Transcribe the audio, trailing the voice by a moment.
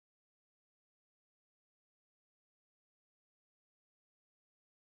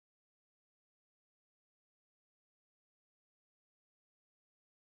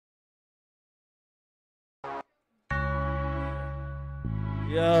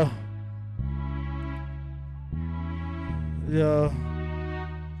Yo. Yo.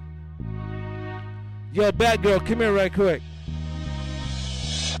 Yo, bad girl, come here right quick.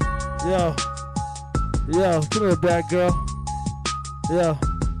 Yo. Yo, come here, bad girl. Yo.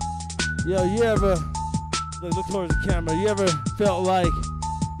 Yo, you ever, look towards the camera, you ever felt like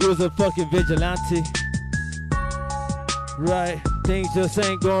you was a fucking vigilante? Right? Things just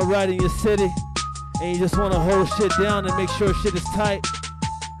ain't going right in your city, and you just want to hold shit down and make sure shit is tight.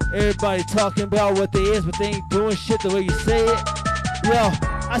 Everybody talking about what they is, but they ain't doing shit the way you say it. Yo,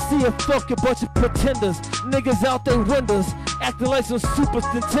 I see a fucking bunch of pretenders, niggas out their windows, acting like some super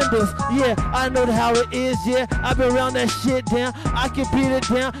Nintenders. Yeah, I know how it is, yeah, I've been around that shit down, I can beat it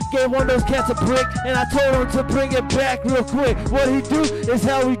down. Gave one of those cats a brick, and I told him to bring it back real quick. What he do is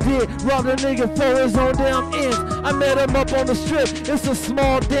how he did, robbed a nigga for his own damn ends. I met him up on the strip, it's a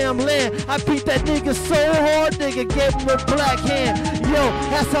small damn land. I beat that nigga so hard, nigga gave him a black hand. Yo,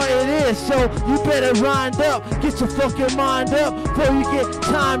 that's how it is, so you better wind up, get your fucking mind up, before you get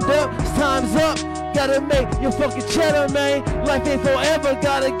timed up, time's up. Gotta make your fucking cheddar, man. Life ain't forever,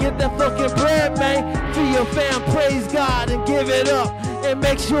 gotta get that fucking bread, man. Feed your fam, praise God, and give it up. And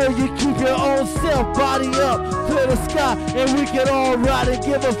make sure you keep your own self, body up to the sky, and we can all ride and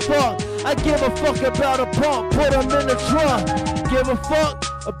give a fuck. I give a fuck about a punk, put him in the trunk. Give a fuck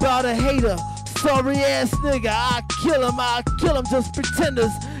about a hater, sorry ass nigga, I kill him, just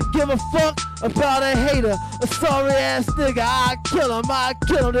pretenders. Give a fuck about a hater, a sorry ass nigga, I kill him,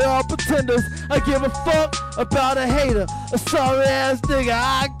 they all pretenders. I give a fuck about a hater, a sorry ass nigga,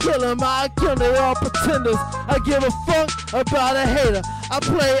 I kill him, they all pretenders. I give a fuck about a hater, I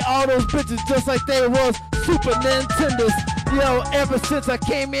play all those bitches just like they was Super Nintendos. Yo, ever since I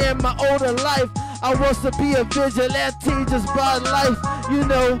came in my older life, I was to be a vigilante just by life. You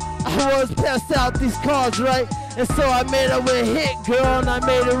know, I was passed out these cards, right? And so I made her with hit girl, and I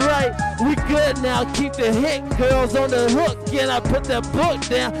made it right. We good now, keep the hit girls on the hook. And I put that book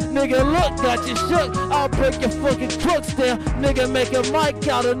down. Nigga, look, got you shook. I'll break your fucking crooks down. Nigga, make a mic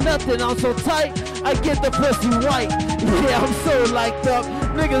out of nothing. I'm so tight, I get the pussy white. Yeah, I'm so liked up.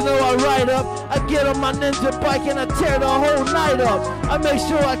 Niggas know I ride up. I get on my ninja bike and I tear the whole night up. I make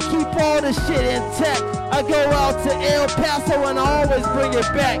sure I keep all this shit intact. I go out to El Paso and I always bring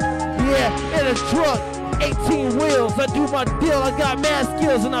it back. Yeah, in a truck. 18 wheels, I do my deal, I got mad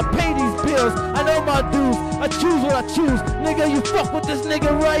skills and I pay these bills. I know my dues, I choose what I choose. Nigga, you fuck with this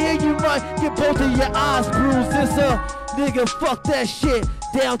nigga right here, you might get both of your eyes bruised. This nigga, fuck that shit.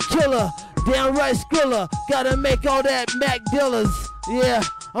 Down killer, downright skrilla. Gotta make all that Mac dealers. Yeah,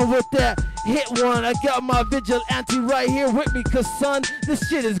 I'm with that. Hit one, I got my vigilante right here with me, cause son, this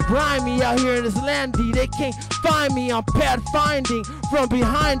shit is grimy out here in this landy. They can't find me, I'm pad finding from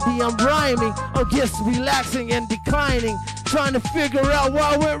behind me, I'm rhyming, I'm just relaxing and declining, trying to figure out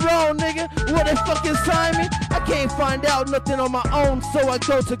why I went wrong, nigga. What they fucking sign me? I can't find out nothing on my own, so I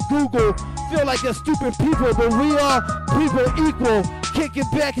go to Google. Feel like a stupid people, but we are people equal. Kick it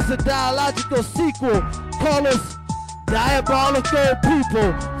back, it's a dialogical sequel. Call us diabolical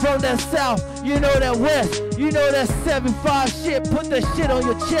people from that south, you know that west, you know that 7-5 shit, put that shit on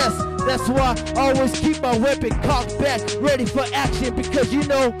your chest. That's why I always keep my weapon cocked back, ready for action, because you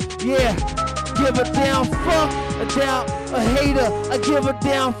know, yeah, give a damn fuck about a hater. I give a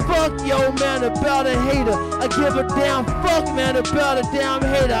damn fuck, yo man, about a hater. I give a damn fuck, man, about a damn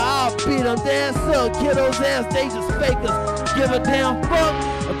hater. I'll beat them, damn so, kill those ass, they just fakers. Give a damn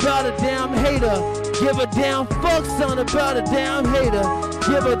fuck about a damn hater. Give a damn fuck, son, about a damn hater.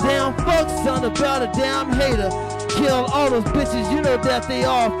 Give a damn fuck, son, about a damn hater. Kill all those bitches, you know that they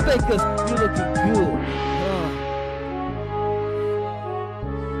all fakers. You looking good.